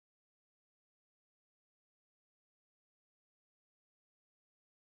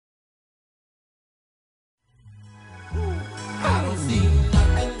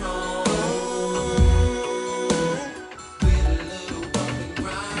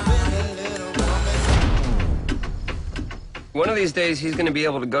One of these days, he's gonna be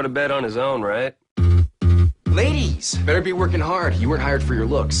able to go to bed on his own, right? Ladies, better be working hard. You weren't hired for your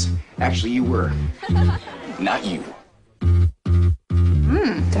looks. Actually, you were. Not you.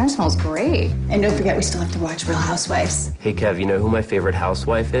 Dinner smells great. And don't forget, we still have to watch Real Housewives. Hey, Kev, you know who my favorite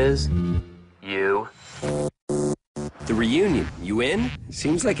housewife is? You. The reunion. You in?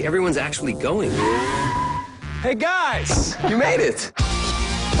 Seems like everyone's actually going. Hey, guys! You made it!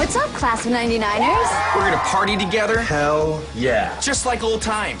 What's up, class of 99ers? We're gonna party together? Hell yeah. Just like old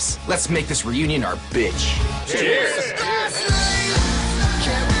times. Let's make this reunion our bitch. Cheers!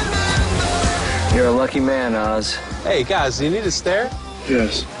 You're a lucky man, Oz. Hey, guys, do you need a stair?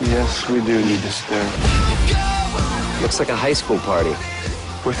 Yes. Yes, we do need to stare. Looks like a high school party.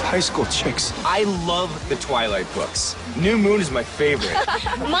 With high school chicks. I love the Twilight books. New Moon is my favorite.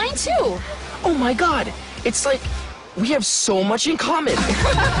 Mine too. Oh my god, it's like we have so much in common.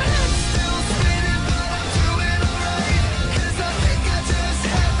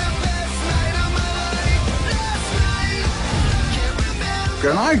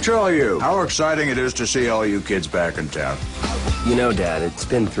 Can I tell you how exciting it is to see all you kids back in town? You know, Dad, it's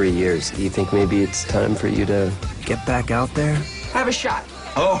been 3 years. Do you think maybe it's time for you to get back out there? Have a shot.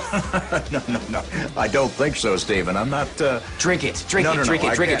 Oh, no. I don't think so, Stephen. I'm not, Drink it, drink No, it, no, drink no,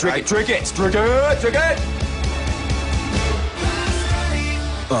 it, I drink it, can't. drink it, drink it, drink it, drink it!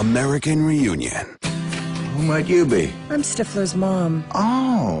 American Reunion. Who might you be? I'm Stifler's mom.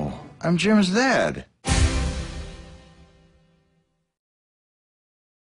 Oh, I'm Jim's dad.